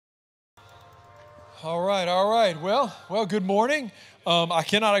All right, all right. Well, good morning. I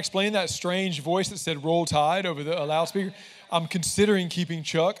cannot explain that strange voice that said "Roll Tide" over the loudspeaker. I'm considering keeping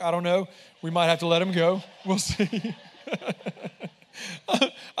Chuck. I don't know. We might have to let him go. We'll see.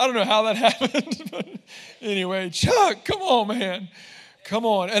 I don't know how that happened. But anyway, Chuck, come on, man. Come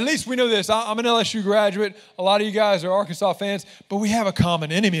on. At least we know this. I'm an LSU graduate. A lot of you guys are Arkansas fans, but we have a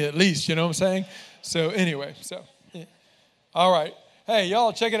common enemy at least, you know what I'm saying? So anyway, yeah. All right. Hey,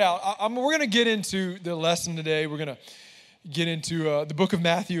 y'all, check it out. We're going to get into the lesson today. We're going to get into the book of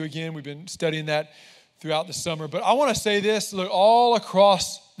Matthew again. We've been studying that throughout the summer. But I want to say this. Look, all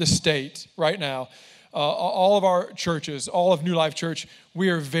across the state right now, all of our churches, all of New Life Church, we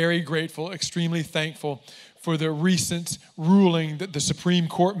are very grateful, extremely thankful for the recent ruling that the Supreme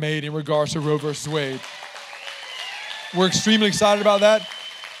Court made in regards to Roe versus Wade. We're extremely excited about that.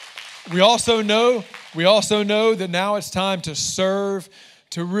 We also know that now it's time to serve,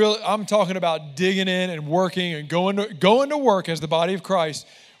 I'm talking about digging in and working and going to work as the body of Christ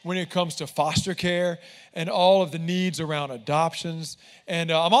when it comes to foster care and all of the needs around adoptions.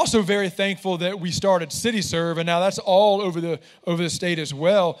 And I'm also very thankful that we started City Serve, and now that's all over the state as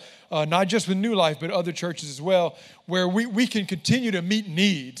well, not just with New Life, but other churches as well, where we can continue to meet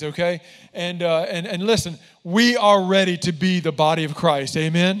needs, okay? And listen, we are ready to be the body of Christ,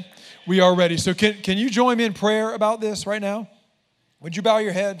 amen? We are ready. So can you join me in prayer about this right now? Would you bow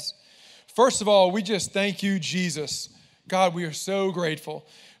your heads? First of all, we just thank you, Jesus. God, we are so grateful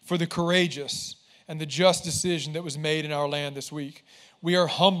for the courageous and the just decision that was made in our land this week. We are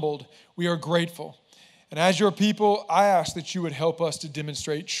humbled. We are grateful. And as your people, I ask that you would help us to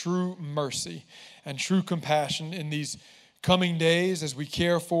demonstrate true mercy and true compassion in these coming days as we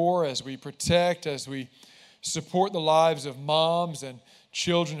care for, as we protect, as we support the lives of moms and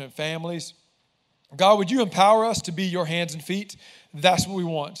children and families. God, would you empower us to be your hands and feet? That's what we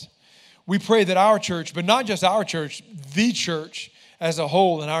want. We pray that our church, but not just our church, the church as a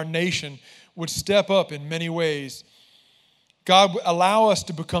whole in our nation would step up in many ways. God, allow us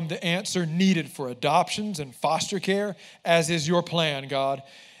to become the answer needed for adoptions and foster care, as is your plan, God.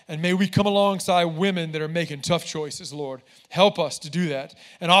 And may we come alongside women that are making tough choices, Lord. Help us to do that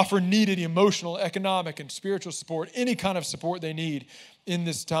and offer needed emotional, economic, and spiritual support, any kind of support they need in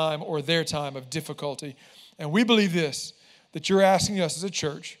this time or their time of difficulty. And we believe this, that you're asking us as a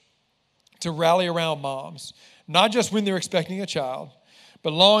church to rally around moms, not just when they're expecting a child,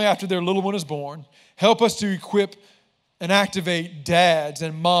 but long after their little one is born. Help us to equip and activate dads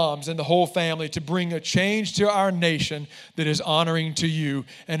and moms and the whole family to bring a change to our nation that is honoring to you.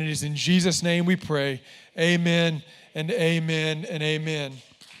 And it is in Jesus' name we pray. Amen and amen and amen.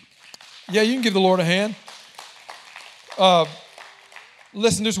 Yeah, you can give the Lord a hand.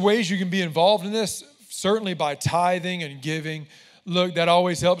 Listen, there's ways you can be involved in this, certainly by tithing and giving. Look, that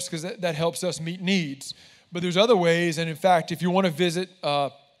always helps because that helps us meet needs. But there's other ways, and in fact, if you want to visit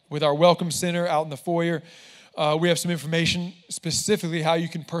with our Welcome Center out in the foyer, we have some information specifically how you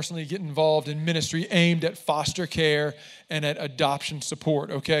can personally get involved in ministry aimed at foster care and at adoption support,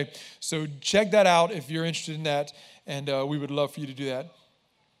 okay? So check that out if you're interested in that, and we would love for you to do that.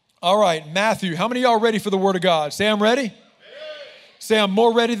 All right, Matthew, how many of y'all are ready for the Word of God? Say, I'm ready. Say, I'm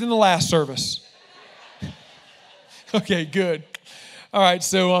more ready than the last service. Okay, good. All right,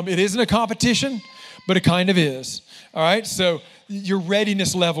 so it isn't a competition, but it kind of is. All right, so your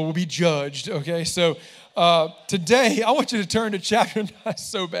readiness level will be judged, okay? So today, I want you to turn to chapter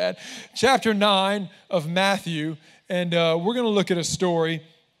 9 of Matthew, and we're going to look at a story.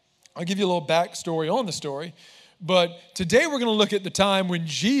 I'll give you a little backstory on the story, but today we're going to look at the time when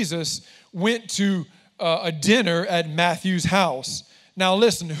Jesus went to a dinner at Matthew's house. Now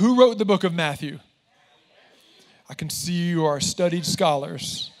listen, who wrote the book of Matthew? I can see you are studied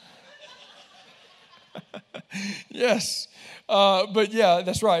scholars. Yes. But yeah,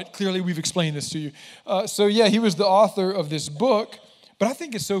 that's right. Clearly, we've explained this to you. So yeah, he was the author of this book. But I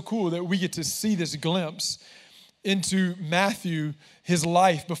think it's so cool that we get to see this glimpse into Matthew, his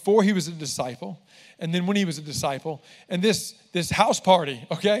life before he was a disciple, and then when he was a disciple. And this house party,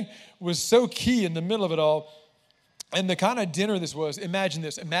 okay, was so key in the middle of it all. And the kind of dinner this was, imagine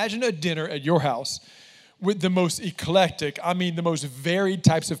this. Imagine a dinner at your house with the most eclectic, the most varied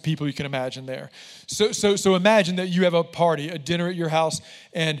types of people you can imagine there. So imagine that you have a party, a dinner at your house,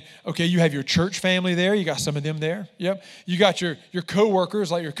 and okay, you have your church family there. You got some of them there. Yep. You got your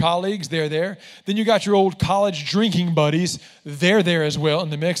coworkers, like your colleagues, they're there. Then you got your old college drinking buddies. They're there as well in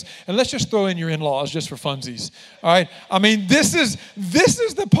the mix. And let's just throw in your in-laws just for funsies. All right. This is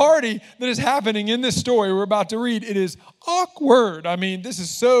the party that is happening in this story we're about to read. It is awkward. This is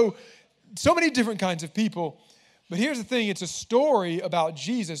so many different kinds of people. But here's the thing, it's a story about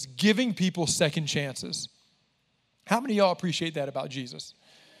Jesus giving people second chances. How many of y'all appreciate that about Jesus?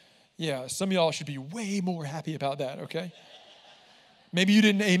 Yeah, some of y'all should be way more happy about that, okay? Maybe you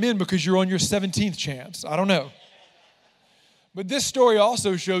didn't amen because you're on your 17th chance. I don't know. But this story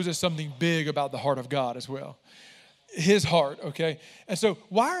also shows us something big about the heart of God as well. His heart, okay? And so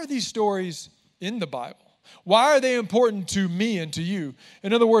why are these stories in the Bible? Why are they important to me and to you?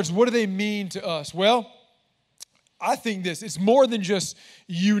 In other words, what do they mean to us? Well, I think it's more than just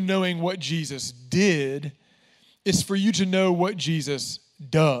you knowing what Jesus did. It's for you to know what Jesus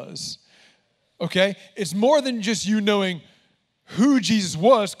does, okay? It's more than just you knowing who Jesus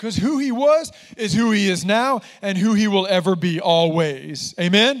was, because who he was is who he is now and who he will ever be always.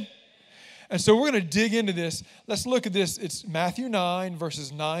 Amen? And so we're going to dig into this. Let's look at this. It's Matthew 9,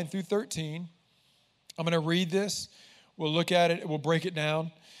 verses 9 through 13. I'm going to read this. We'll look at it. We'll break it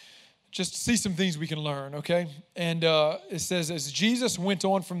down. Just see some things we can learn, okay? And it says, as Jesus went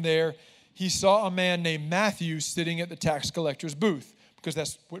on from there, he saw a man named Matthew sitting at the tax collector's booth, because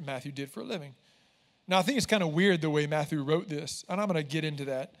that's what Matthew did for a living. Now, I think it's kind of weird the way Matthew wrote this, and I'm going to get into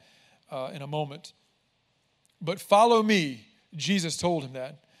that in a moment. But follow me, Jesus told him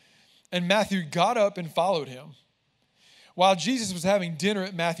that. And Matthew got up and followed him. While Jesus was having dinner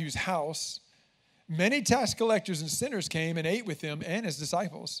at Matthew's house, many tax collectors and sinners came and ate with him and his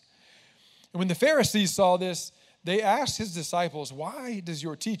disciples. And when the Pharisees saw this, they asked his disciples, why does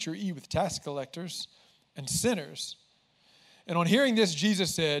your teacher eat with tax collectors and sinners? And on hearing this,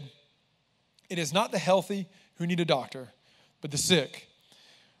 Jesus said, it is not the healthy who need a doctor, but the sick.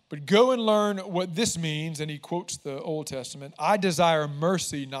 But go and learn what this means. And he quotes the Old Testament. I desire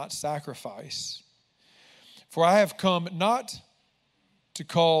mercy, not sacrifice. For I have come not to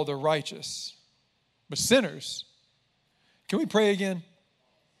call the righteous, but sinners. Can we pray again?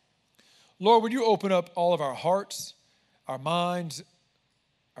 Lord, would you open up all of our hearts, our minds,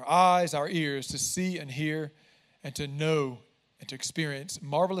 our eyes, our ears to see and hear and to know and to experience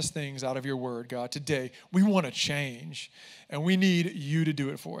marvelous things out of your word, God. Today, we want to change, and we need you to do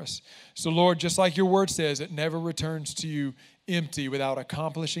it for us. So, Lord, just like your word says, it never returns to you empty without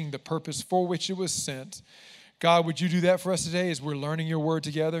accomplishing the purpose for which it was sent. God, would you do that for us today as we're learning your word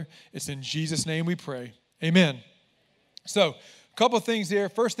together? It's in Jesus' name we pray. Amen. So, a couple of things here.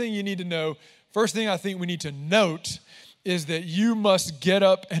 First thing you need to know, first thing I think we need to note is that you must get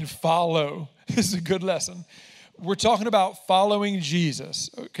up and follow. This is a good lesson. We're talking about following Jesus.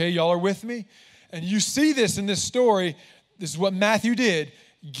 Okay, y'all are with me? And you see this in this story. This is what Matthew did.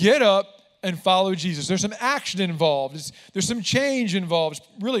 Get up and follow Jesus. There's some action involved. There's some change involved. It's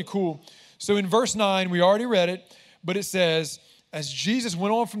really cool. So in verse 9, we already read it, but it says, as Jesus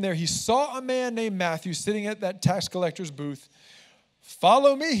went on from there, he saw a man named Matthew sitting at that tax collector's booth.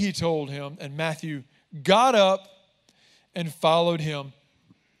 Follow me, he told him. And Matthew got up and followed him.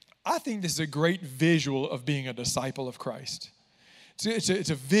 I think this is a great visual of being a disciple of Christ. It's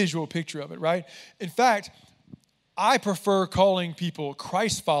a visual picture of it, right? In fact, I prefer calling people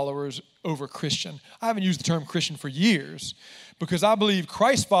Christ followers over Christian. I haven't used the term Christian for years because I believe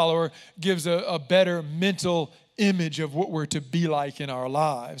Christ follower gives a better mental image of what we're to be like in our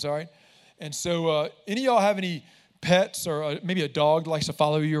lives, all right? And so any of y'all have any pets or maybe a dog that likes to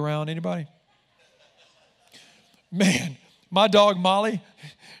follow you around? Anybody? Man, my dog Molly,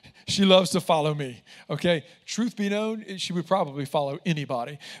 she loves to follow me, okay? Truth be known, she would probably follow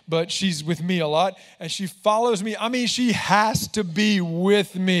anybody, but she's with me a lot, and she follows me. I mean, she has to be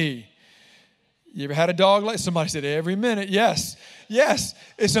with me. You ever had a dog like somebody said every minute? Yes,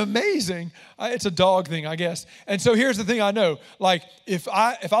 it's amazing. It's a dog thing, I guess. And so here's the thing I know. Like, if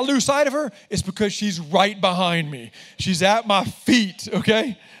I lose sight of her, it's because she's right behind me. She's at my feet,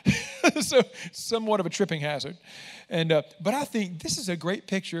 okay? So somewhat of a tripping hazard. And but I think this is a great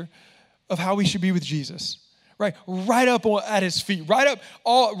picture of how we should be with Jesus, right? Right up at his feet, right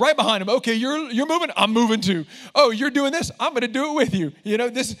behind him. Okay, you're moving, I'm moving too. Oh, you're doing this, I'm going to do it with you. You know,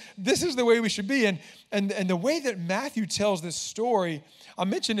 this is the way we should be. And the way that Matthew tells this story, I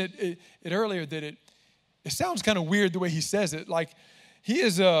mentioned it earlier that it sounds kind of weird the way he says it. Like he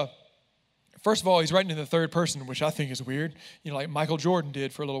is first of all, he's writing in the third person, which I think is weird. You know, like Michael Jordan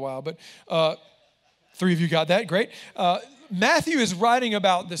did for a little while, but. 3 of you got that, great. Matthew is writing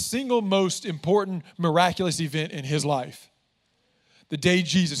about the single most important miraculous event in his life. The day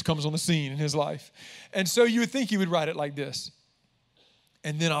Jesus comes on the scene in his life. And so you would think he would write it like this.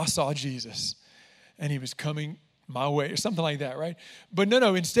 And then I saw Jesus, and he was coming my way, or something like that, right? But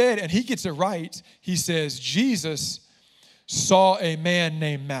no, instead, and he gets it right, he says, Jesus saw a man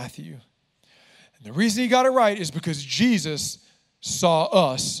named Matthew. And the reason he got it right is because Jesus saw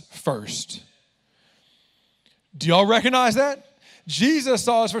us first. Do y'all recognize that? Jesus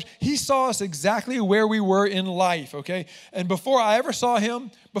saw us first. He saw us exactly where we were in life, okay? And before I ever saw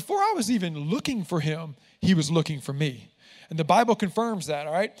him, before I was even looking for him, he was looking for me. And the Bible confirms that,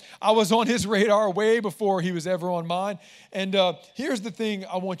 all right? I was on his radar way before he was ever on mine. And here's the thing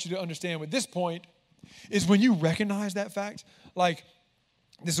I want you to understand with this point is when you recognize that fact, like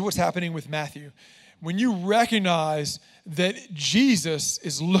this is what's happening with Matthew. When you recognize that Jesus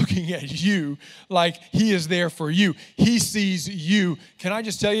is looking at you like he is there for you, he sees you. Can I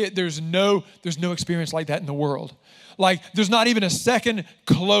just tell you, there's no experience like that in the world. Like there's not even a second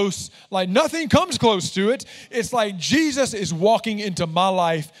close, like nothing comes close to it. It's like Jesus is walking into my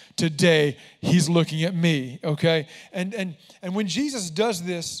life today. He's looking at me, okay? And when Jesus does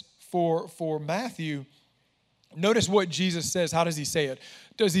this for Matthew, notice what Jesus says. How does he say it?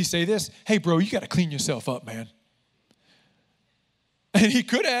 Does he say this? Hey, bro, you got to clean yourself up, man. And he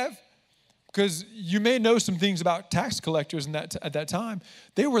could have, because you may know some things about tax collectors at that time.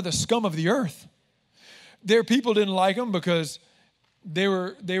 They were the scum of the earth. Their people didn't like them because they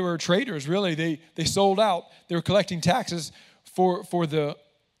were traitors, really. They sold out. They were collecting taxes for the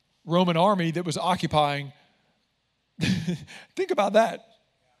Roman army that was occupying. Think about that.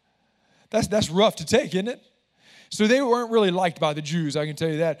 That's rough to take, isn't it? So they weren't really liked by the Jews, I can tell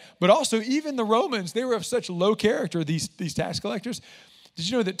you that. But also, even the Romans, they were of such low character, these tax collectors. Did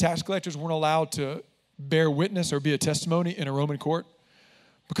you know that tax collectors weren't allowed to bear witness or be a testimony in a Roman court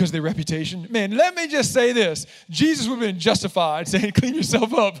because of their reputation? Man, let me just say this. Jesus would have been justified saying, clean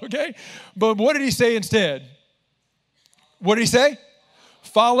yourself up, okay? But what did he say instead? What did he say?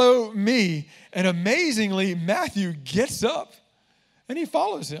 Follow me. And amazingly, Matthew gets up and he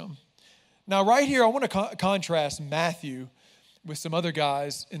follows him. Now, right here, I want to contrast Matthew with some other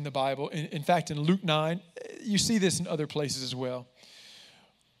guys in the Bible. In fact, in Luke 9, you see this in other places as well.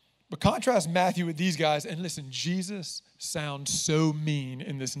 But contrast Matthew with these guys, and listen, Jesus sounds so mean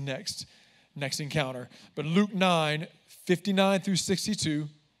in this next encounter. But Luke 9, 59 through 62,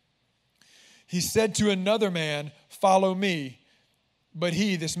 he said to another man, follow me. But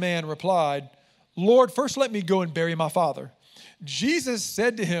he, this man, replied, Lord, first let me go and bury my father. Jesus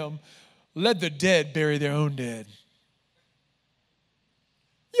said to him, let the dead bury their own dead.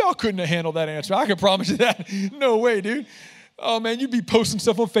 Y'all couldn't have handled that answer. I can promise you that. No way, dude. Oh, man, you'd be posting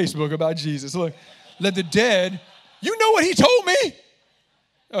stuff on Facebook about Jesus. Look, let the dead, you know what he told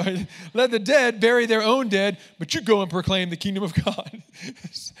me. Let the dead bury their own dead, but you go and proclaim the kingdom of God.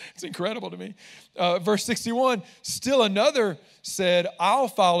 It's incredible to me. Verse 61, still another said, I'll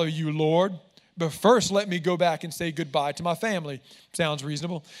follow you, Lord. But first, let me go back and say goodbye to my family. Sounds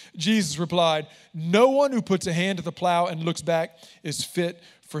reasonable. Jesus replied, no one who puts a hand to the plow and looks back is fit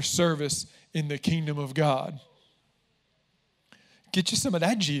for service in the kingdom of God. Get you some of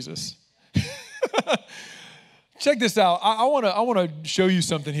that, Jesus. Check this out. I want to show you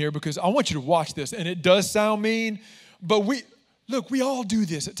something here because I want you to watch this. And it does sound mean, but we all do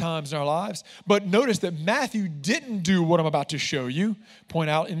this at times in our lives. But notice that Matthew didn't do what I'm about to show you, point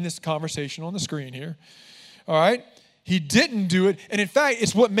out in this conversation on the screen here. All right? He didn't do it. And in fact,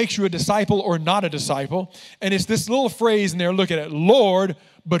 it's what makes you a disciple or not a disciple. And it's this little phrase in there, look at it. Lord,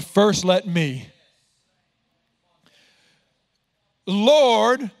 but first let me.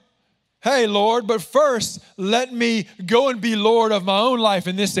 Lord, hey, Lord, but first let me go and be Lord of my own life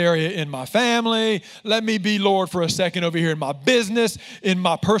in this area, in my family. Let me be Lord for a second over here in my business, in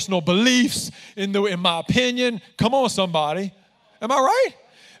my personal beliefs, in my opinion. Come on, somebody. Am I right?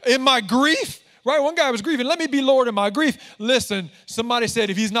 In my grief, right? One guy was grieving. Let me be Lord in my grief. Listen, somebody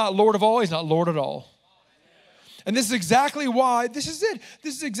said if he's not Lord of all, he's not Lord at all. And this is exactly why, this is it.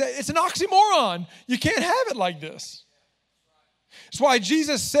 It's an oxymoron. You can't have it like this. That's why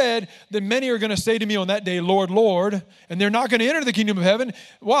Jesus said that many are going to say to me on that day, Lord, Lord, and they're not going to enter the kingdom of heaven.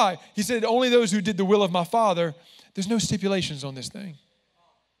 Why? He said, only those who did the will of my Father. There's no stipulations on this thing.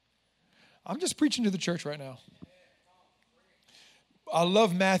 I'm just preaching to the church right now. I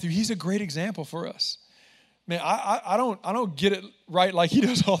love Matthew. He's a great example for us. Man, I don't get it right like he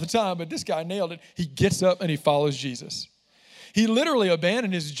does all the time, but this guy nailed it. He gets up and he follows Jesus. He literally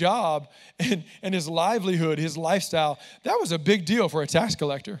abandoned his job and his livelihood, his lifestyle. That was a big deal for a tax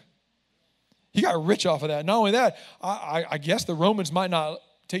collector. He got rich off of that. Not only that, I guess the Romans might not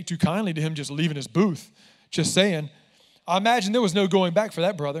take too kindly to him just leaving his booth. Just saying. I imagine there was no going back for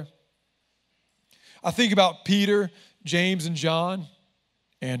that brother. I think about Peter, James, and John,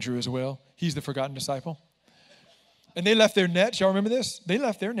 Andrew as well. He's the forgotten disciple. And they left their nets. Y'all remember this? They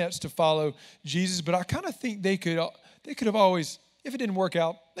left their nets to follow Jesus, but I kind of think they could have always, if it didn't work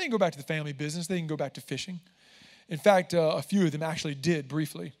out, they can go back to the family business. They can go back to fishing. In fact, a few of them actually did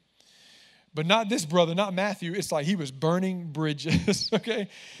briefly. But not this brother, not Matthew. It's like he was burning bridges, okay?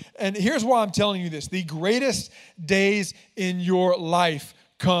 And here's why I'm telling you this. The greatest days in your life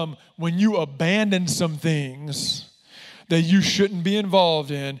come when you abandon some things that you shouldn't be involved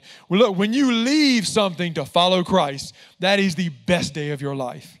in. Well, look, when you leave something to follow Christ, that is the best day of your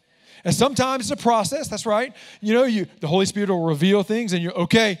life. And sometimes it's a process, that's right. You know, the Holy Spirit will reveal things and you're,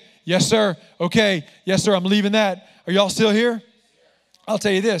 okay, yes, sir, okay, yes, sir, I'm leaving that. Are y'all still here? I'll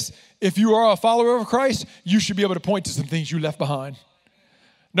tell you this. If you are a follower of Christ, you should be able to point to some things you left behind.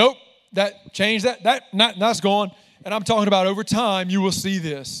 Nope, that's gone. And I'm talking about over time, you will see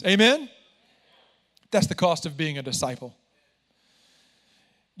this. Amen? That's the cost of being a disciple.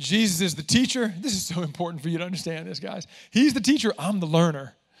 Jesus is the teacher. This is so important for you to understand this, guys. He's the teacher. I'm the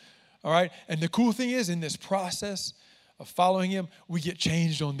learner. All right? And the cool thing is, in this process of following him, we get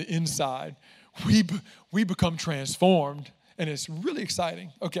changed on the inside. We become transformed, and it's really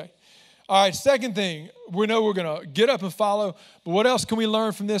exciting. Okay. All right, second thing, we know we're going to get up and follow, but what else can we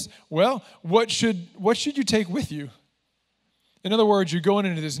learn from this? Well, what should you take with you? In other words, you're going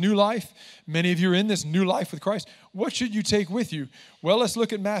into this new life. Many of you are in this new life with Christ. What should you take with you? Well, let's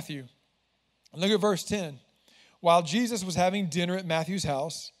look at Matthew. Look at verse 10. While Jesus was having dinner at Matthew's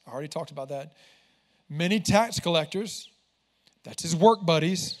house, I already talked about that, many tax collectors, that's his work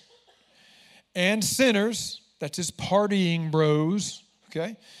buddies, and sinners, that's his partying bros,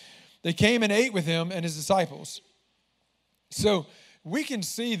 okay? They came and ate with him and his disciples. So we can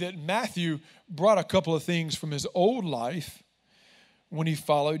see that Matthew brought a couple of things from his old life when he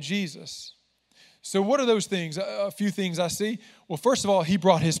followed Jesus. So what are those things? A few things I see. Well, first of all, he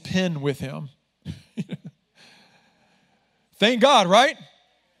brought his pen with him. Thank God, right?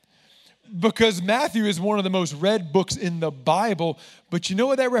 Because Matthew is one of the most read books in the Bible. But you know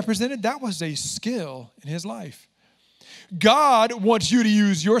what that represented? That was a skill in his life. God wants you to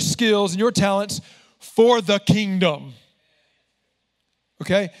use your skills and your talents for the kingdom.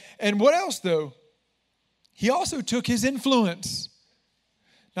 Okay? And what else, though? He also took his influence.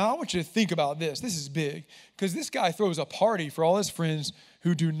 Now, I want you to think about this. This is big. Because this guy throws a party for all his friends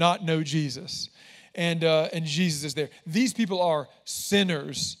who do not know Jesus. And Jesus is there. These people are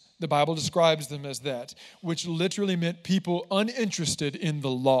sinners. The Bible describes them as that, which literally meant people uninterested in the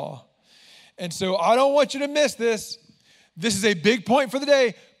law. And so I don't want you to miss this. This is a big point for the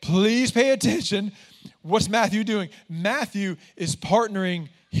day. Please pay attention. What's Matthew doing? Matthew is partnering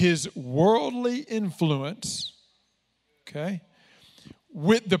his worldly influence, okay,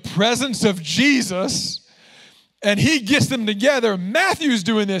 with the presence of Jesus, and he gets them together. Matthew's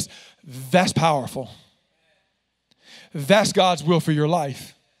doing this. That's powerful. That's God's will for your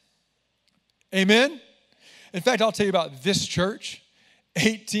life. Amen? In fact, I'll tell you about this church.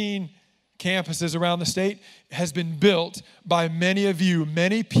 18 campuses around the state has been built by many of you,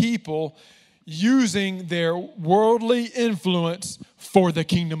 many people using their worldly influence for the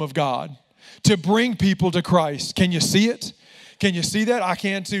kingdom of God to bring people to Christ. Can you see it? Can you see that? I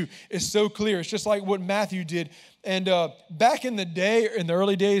can too. It's so clear. It's just like what Matthew did. And back in the day, in the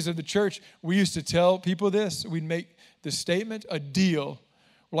early days of the church, we used to tell people this. We'd make the statement, a deal.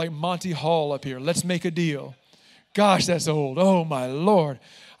 Like Monty Hall up here. Let's make a deal. Gosh, that's old. Oh, my Lord.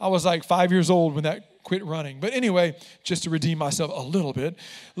 I was like 5 years old when that quit running. But anyway, just to redeem myself a little bit.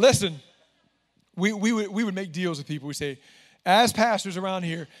 Listen, we would make deals with people. We say, as pastors around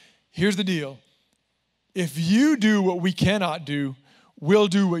here, here's the deal. If you do what we cannot do, we'll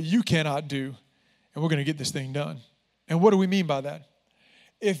do what you cannot do, and we're going to get this thing done. And what do we mean by that?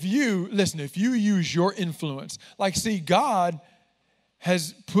 If you use your influence, like, see, God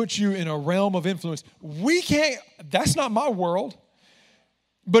has put you in a realm of influence. That's not my world.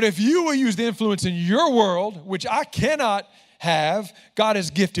 But if you will use the influence in your world, which I cannot have, God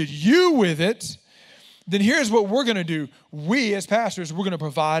has gifted you with it, then here's what we're going to do. We as pastors, we're going to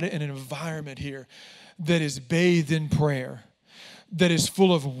provide an environment here that is bathed in prayer, that is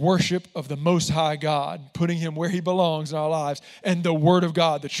full of worship of the Most High God, putting him where he belongs in our lives, and the Word of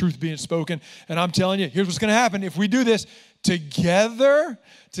God, the truth being spoken. And I'm telling you, here's what's going to happen. If we do this together,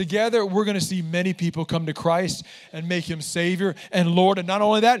 we're going to see many people come to Christ and make him Savior and Lord. And not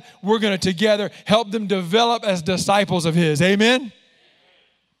only that, we're going to together help them develop as disciples of his. Amen?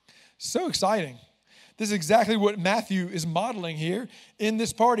 So exciting. This is exactly what Matthew is modeling here in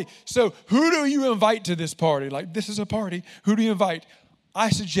this party. So who do you invite to this party? Like, this is a party. Who do you invite? I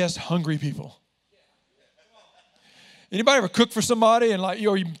suggest hungry people. Anybody ever cook for somebody and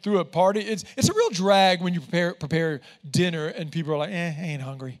you threw a party? It's a real drag when you prepare dinner and people are like, I ain't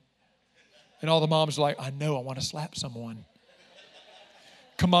hungry. And all the moms are like, I know, I want to slap someone.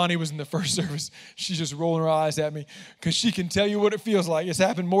 Kamani was in the first service. She's just rolling her eyes at me because she can tell you what it feels like. It's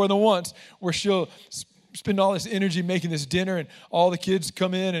happened more than once where she'll spend all this energy making this dinner and all the kids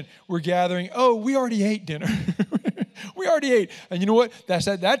come in and we're gathering. Oh, we already ate dinner. We already ate. And you know what? That's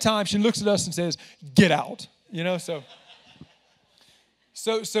at that time she looks at us and says, get out.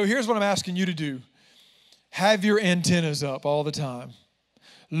 So here's what I'm asking you to do. Have your antennas up all the time.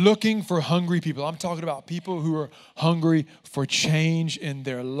 Looking for hungry people. I'm talking about people who are hungry for change in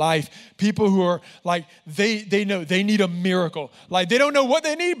their life. People who are like, they know they need a miracle. Like they don't know what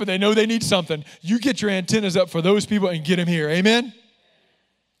they need, but they know they need something. You get your antennas up for those people and get them here. Amen?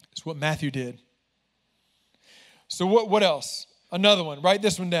 That's what Matthew did. So what else? Another one. Write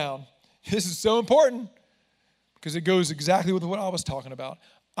this one down. This is so important because it goes exactly with what I was talking about.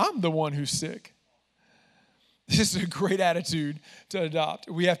 I'm the one who's sick. This is a great attitude to adopt.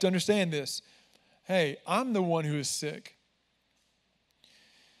 We have to understand this. Hey, I'm the one who is sick.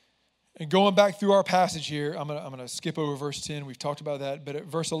 And going back through our passage here, I'm gonna skip over verse 10. We've talked about that. But at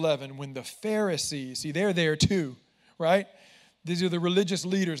verse 11, when the Pharisees, see, they're there too, right? These are the religious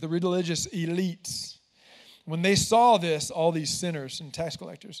leaders, the religious elites. When they saw this, all these sinners and tax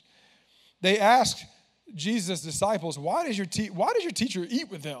collectors, they asked Jesus' disciples, why does your teacher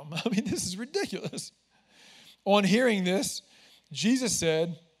eat with them? I mean, this is ridiculous. On hearing this, Jesus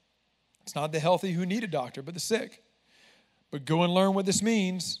said, it's not the healthy who need a doctor, but the sick. But go and learn what this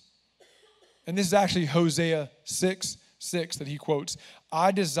means. And this is actually Hosea 6:6 that he quotes.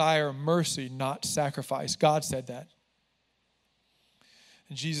 I desire mercy, not sacrifice. God said that.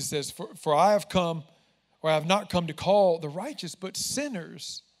 And Jesus says, for I have not come to call the righteous, but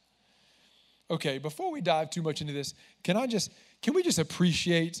sinners. Okay, before we dive too much into this, can we just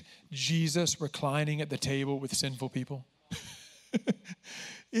appreciate Jesus reclining at the table with sinful people?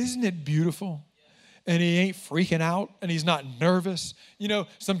 Isn't it beautiful? And he ain't freaking out and he's not nervous.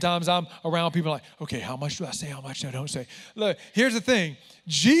 Sometimes I'm around people like, okay, how much do I say? How much do I don't say? Look, here's the thing.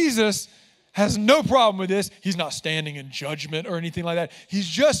 Jesus has no problem with this. He's not standing in judgment or anything like that. He's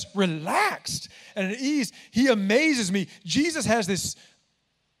just relaxed and at ease. He amazes me. Jesus has this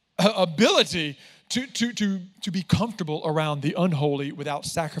ability to be comfortable around the unholy without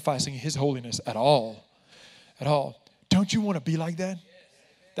sacrificing his holiness at all. At all. Don't you want to be like that?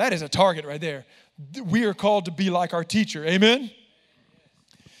 That is a target right there. We are called to be like our teacher. Amen?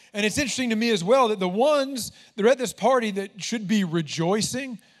 And it's interesting to me as well that the ones that are at this party that should be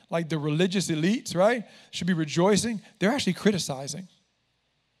rejoicing, like the religious elites, right? Should be rejoicing. They're actually criticizing.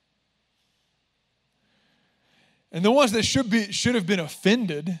 And the ones that should have been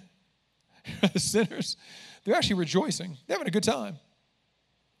offended, the sinners, they're actually rejoicing. They're having a good time.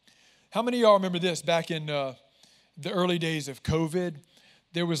 How many of y'all remember this? Back in the early days of COVID,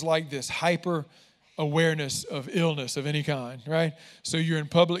 there was like this hyper awareness of illness of any kind, right? So you're in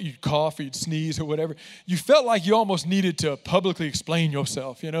public, you'd cough, you'd sneeze or whatever. You felt like you almost needed to publicly explain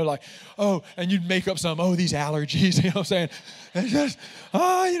yourself, like, and you'd make up these allergies, what I'm saying? It's just,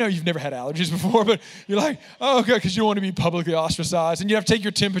 you've never had allergies before, but you're like, okay, because you don't want to be publicly ostracized. And you have to take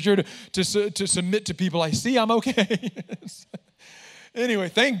your temperature to submit to people like, see, I'm okay. Anyway,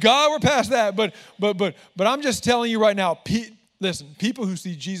 thank God we're past that. But I'm just telling you right now, listen, people who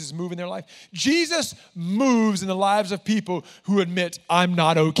see Jesus move in their life, Jesus moves in the lives of people who admit, I'm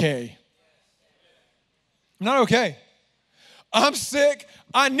not okay. I'm not okay. I'm sick.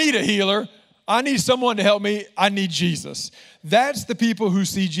 I need a healer. I need someone to help me. I need Jesus. That's the people who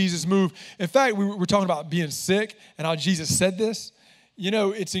see Jesus move. In fact, we were talking about being sick and how Jesus said this.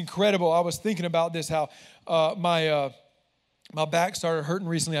 It's incredible. I was thinking about this, how my back started hurting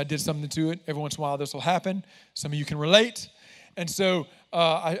recently. I did something to it. Every once in a while, this will happen. Some of you can relate. And so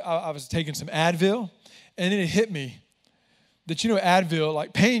I was taking some Advil, and then it hit me that, Advil,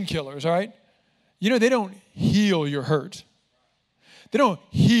 like painkillers, all right? They don't heal your hurt. They don't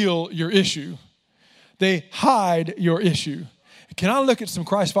heal your issue. They hide your issue. Can I look at some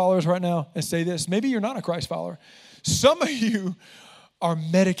Christ followers right now and say this? Maybe you're not a Christ follower. Some of you are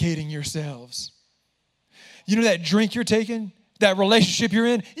medicating yourselves. That drink you're taking, that relationship you're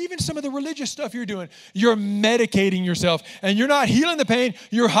in, even some of the religious stuff you're doing, you're medicating yourself and you're not healing the pain,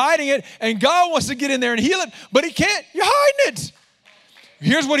 you're hiding it, and God wants to get in there and heal it, but he can't. You're hiding it.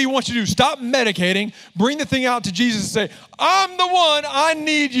 Here's what he wants you to do. Stop medicating. Bring the thing out to Jesus and say, I'm the one. I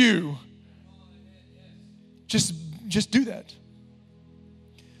need you. Just do that.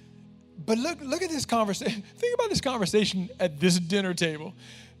 But look at this conversation. Think about this conversation at this dinner table.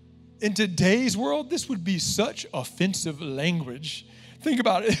 In today's world, this would be such offensive language. Think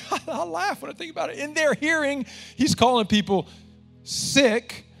about it. I laugh when I think about it. In their hearing, he's calling people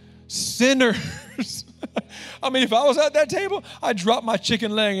sick sinners. I mean, if I was at that table, I'd drop my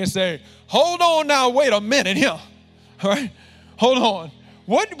chicken leg and say, hold on now, wait a minute here. All right? Hold on.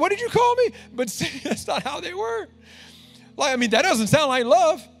 What did you call me? But see, that's not how they were. Like, I mean, that doesn't sound like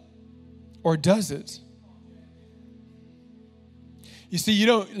love. Or does it? You see, you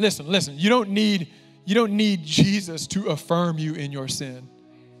don't, listen, you don't need Jesus to affirm you in your sin.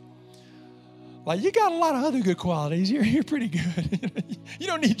 Like, you got a lot of other good qualities. You're pretty good. You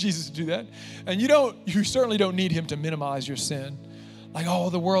don't need Jesus to do that. And you certainly don't need him to minimize your sin. Like, oh,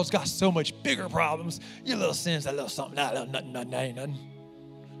 the world's got so much bigger problems. Your little sin's a little something, that little nothing, that ain't nothing.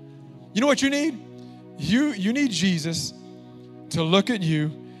 You know what you need? You need Jesus to look at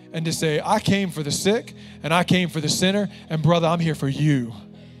you and to say, I came for the sick and I came for the sinner, and brother, I'm here for you.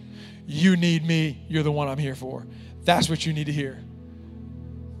 You need me. You're the one I'm here for. That's what you need to hear.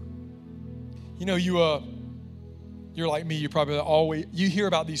 You know, you're like me. You probably you hear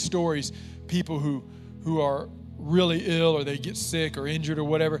about these stories, people who are really ill or they get sick or injured or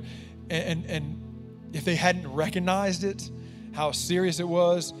whatever, and if they hadn't recognized it, how serious it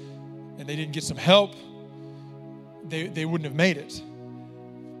was, and they didn't get some help, they wouldn't have made it.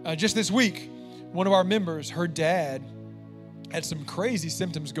 Just this week, one of our members, her dad, had some crazy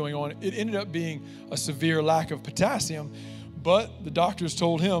symptoms going on. It ended up being a severe lack of potassium, but the doctors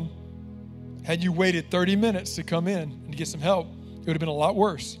told him, had you waited 30 minutes to come in and to get some help, it would have been a lot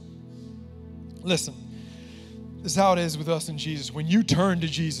worse. Listen, this is how it is with us and Jesus. When you turn to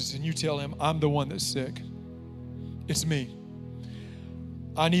Jesus and you tell him, I'm the one that's sick, it's me.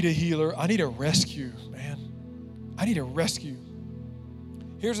 I need a healer. I need a rescue, man. I need a rescue.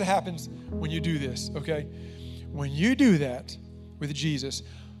 Here's what happens when you do this, okay? When you do that with Jesus,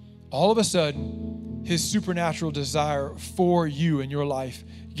 all of a sudden, his supernatural desire for you in your life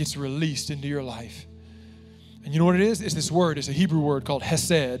gets released into your life. And you know what it is? It's this word. It's a Hebrew word called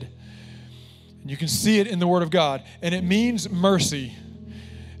hesed. And you can see it in the Word of God. And it means mercy.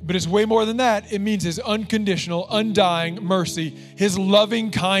 But it's way more than that. It means his unconditional, undying mercy, his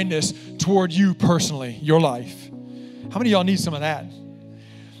loving kindness toward you personally, your life. How many of y'all need some of that?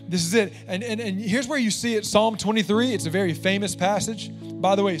 This is it. And here's where you see it. Psalm 23. It's a very famous passage.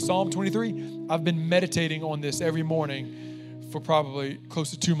 By the way, Psalm 23, I've been meditating on this every morning for probably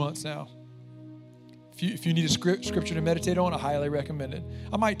close to 2 months now. If you need a scripture to meditate on, I highly recommend it.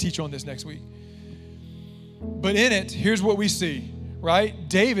 I might teach on this next week. But in it, here's what we see, right?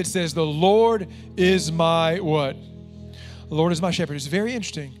 David says, the Lord is my what? The Lord is my shepherd. It's very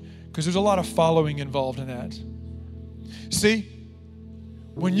interesting because there's a lot of following involved in that. See,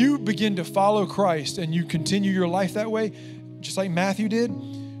 when you begin to follow Christ and you continue your life that way, just like Matthew did,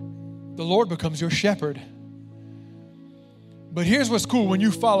 the Lord becomes your shepherd. But here's what's cool. When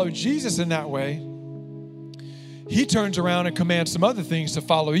you follow Jesus in that way, he turns around and commands some other things to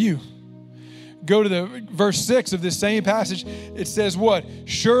follow you. Go to the verse 6 of this same passage. It says what?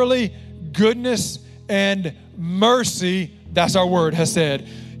 Surely goodness and mercy, that's our word, hesed.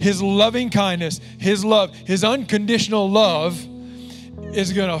 His loving kindness, his love, his unconditional love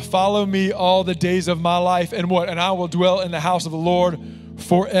is going to follow me all the days of my life. And what? And I will dwell in the house of the Lord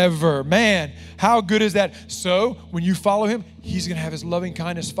forever. Man, how good is that? So when you follow him, he's going to have his loving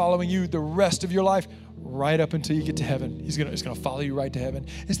kindness following you the rest of your life, right up until you get to heaven. It's going to follow you right to heaven.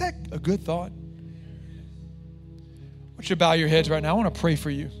 Is that a good thought? I want you to bow your heads right now. I want to pray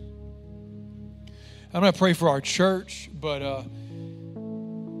for you. I'm going to pray for our church, but I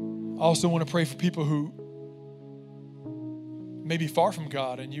also want to pray for people who may be far from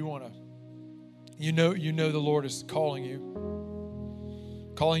God, and you know the Lord is calling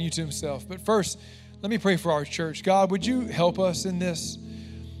you to himself. But first, let me pray for our church. God, would you help us in this?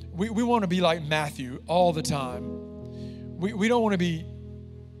 We want to be like Matthew all the time. We don't want to be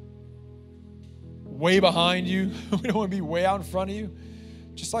way behind you. We don't want to be way out in front of you.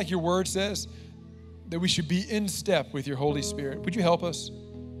 Just like your word says, that we should be in step with your Holy Spirit. Would you help us?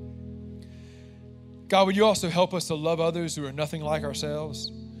 God, would you also help us to love others who are nothing like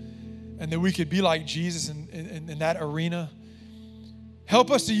ourselves, and that we could be like Jesus in that arena? Help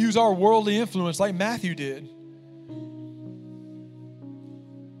us to use our worldly influence like Matthew did,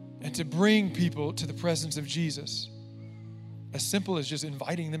 and to bring people to the presence of Jesus, as simple as just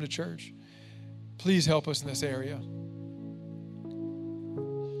inviting them to church. Please help us in this area.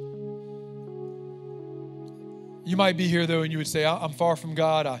 You might be here, though, and you would say, I'm far from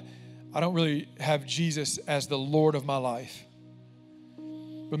God. I don't really have Jesus as the Lord of my life.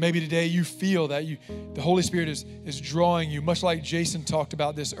 But maybe today you feel that the Holy Spirit is drawing you, much like Jason talked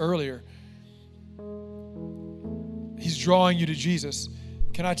about this earlier. He's drawing you to Jesus.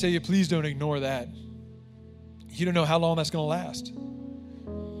 Can I tell you, please don't ignore that. You don't know how long that's going to last.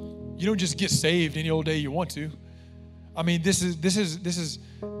 You don't just get saved any old day you want to. I mean, this is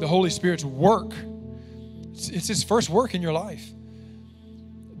the Holy Spirit's work. It's his first work in your life.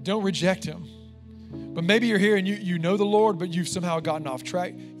 Don't reject him. But maybe you're here and you know the Lord, but you've somehow gotten off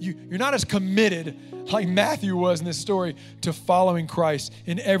track. You're not as committed like Matthew was in this story to following Christ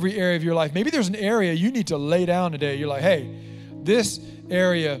in every area of your life. Maybe there's an area you need to lay down today. You're like, hey, this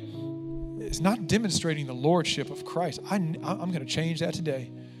area is not demonstrating the lordship of Christ. I'm going to change that today.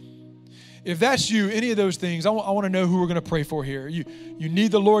 If that's you, any of those things, I want to know who we're going to pray for here. You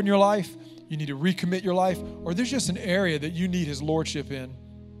need the Lord in your life. You need to recommit your life. Or there's just an area that you need his lordship in.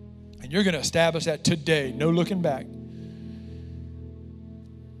 And you're going to establish that today. No looking back.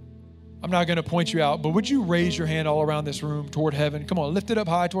 I'm not going to point you out, but would you raise your hand all around this room toward heaven? Come on, lift it up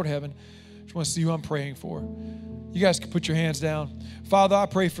high toward heaven. Just want to see who I'm praying for. You guys can put your hands down. Father, I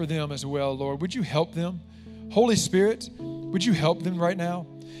pray for them as well, Lord. Would you help them? Holy Spirit, would you help them right now?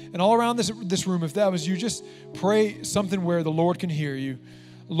 And all around this room, if that was you, just pray something where the Lord can hear you.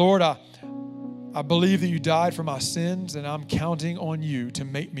 Lord, I believe that you died for my sins, and I'm counting on you to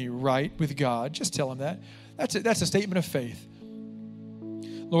make me right with God. Just tell him that. That's a statement of faith.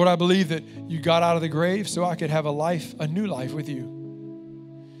 Lord, I believe that you got out of the grave so I could have a new life with you.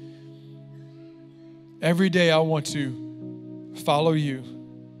 Every day I want to follow you.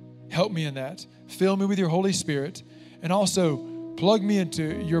 Help me in that. Fill me with your Holy Spirit, and also plug me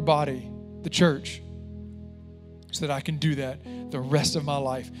into your body, the church, so that I can do that the rest of my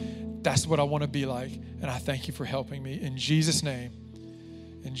life. That's what I want to be like, and I thank you for helping me. In Jesus' name,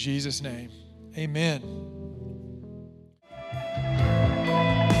 amen.